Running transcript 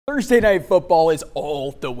Thursday Night Football is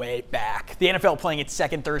all the way back. The NFL playing its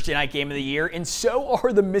second Thursday night game of the year, and so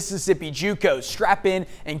are the Mississippi JUCOs. Strap in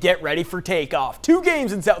and get ready for takeoff. Two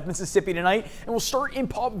games in South Mississippi tonight, and we'll start in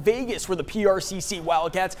Pop Vegas, where the PRCC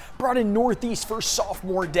Wildcats brought in Northeast for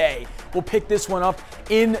sophomore day. We'll pick this one up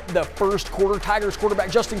in the first quarter. Tigers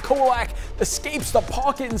quarterback Justin Kolak escapes the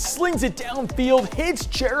pocket and slings it downfield, hits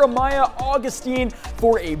Jeremiah Augustine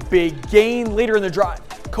for a big gain. Later in the drive,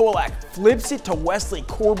 Kolak flips it to Wesley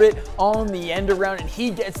Corbett on the end around, and he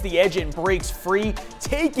gets the edge and breaks free,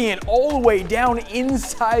 taking it all the way down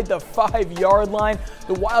inside the 5-yard line.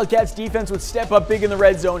 The Wildcats defense would step up big in the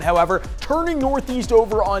red zone, however, turning Northeast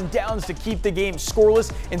over on downs to keep the game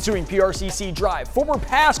scoreless. Ensuing PRCC drive, former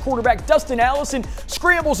pass quarterback Dustin Allison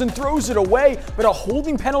scrambles and throws it away, but a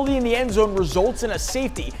holding penalty in the end zone results in a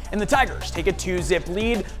safety, and the Tigers take a 2-zip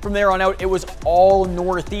lead. From there on out, it was all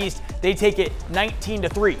Northeast. They take it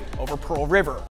 19-3 over Pearl River.